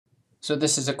So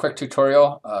this is a quick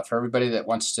tutorial for everybody that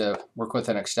wants to work with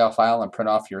an Excel file and print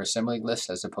off your assembly list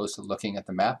as opposed to looking at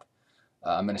the map.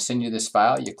 I'm going to send you this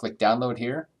file. You click download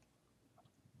here.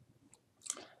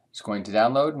 It's going to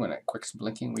download. When it quits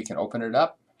blinking, we can open it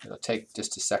up. It'll take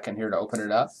just a second here to open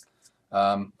it up.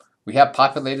 We have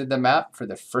populated the map for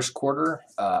the first quarter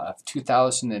of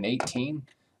 2018.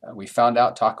 We found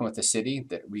out talking with the city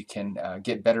that we can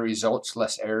get better results,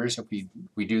 less errors if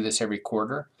we do this every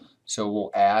quarter. So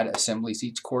we'll add assemblies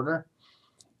each quarter.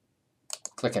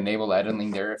 Click enable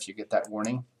editing there if you get that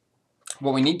warning.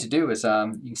 What we need to do is, you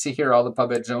can see here all the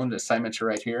PubEd zone assignments are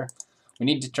right here. We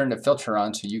need to turn the filter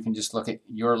on so you can just look at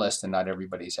your list and not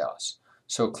everybody's else.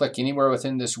 So click anywhere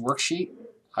within this worksheet,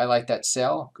 highlight that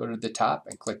cell, go to the top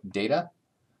and click data.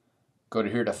 Go to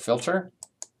here to filter.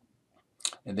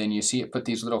 And then you see it put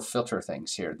these little filter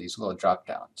things here, these little drop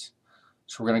downs.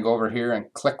 So we're going to go over here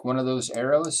and click one of those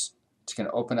arrows. It's going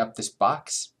to open up this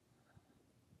box.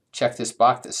 Check this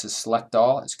box that says select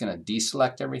all. It's going to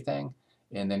deselect everything.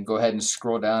 And then go ahead and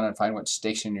scroll down and find what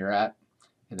station you're at.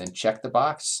 And then check the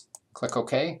box. Click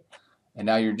OK. And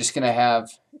now you're just going to have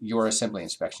your assembly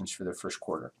inspections for the first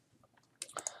quarter.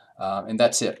 And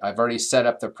that's it. I've already set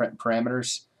up the print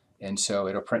parameters. And so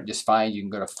it'll print just fine. You can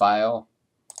go to File,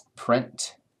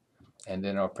 Print, and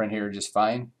then it'll print here just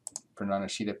fine. Print on a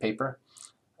sheet of paper.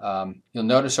 You'll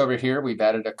notice over here we've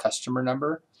added a customer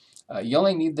number. You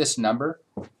only need this number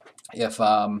if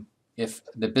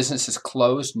the business is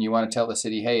closed and you want to tell the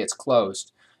city, hey, it's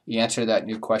closed. You answer that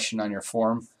new question on your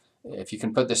form. If you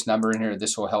can put this number in here,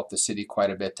 this will help the city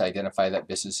quite a bit to identify that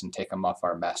business and take them off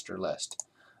our master list.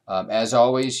 As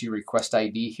always, you request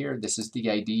ID here. This is the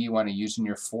ID you want to use in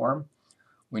your form.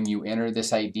 When you enter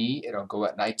this ID, it'll go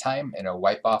at nighttime and it'll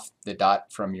wipe off the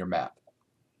dot from your map.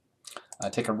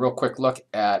 Take a real quick look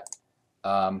at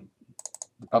the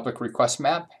public request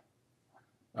map.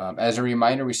 As a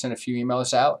reminder, we sent a few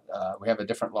emails out. We have a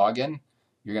different login.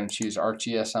 You're going to choose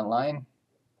ArcGIS Online.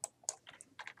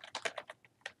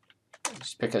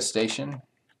 Just pick a station,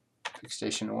 pick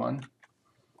station 1,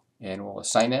 and we'll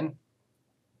sign in.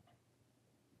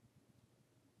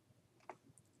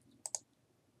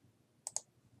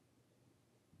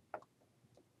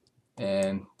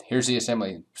 And here's the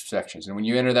assembly sections. And when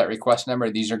you enter that request number,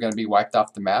 these are going to be wiped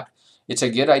off the map. It's a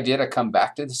good idea to come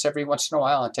back to this every once in a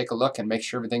while and take a look and make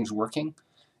sure everything's working.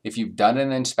 If you've done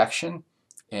an inspection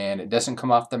and it doesn't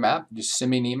come off the map, just send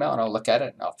me an email and I'll look at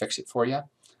it and I'll fix it for you.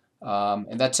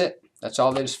 And that's it. That's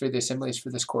all there is for the assemblies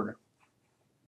for this quarter.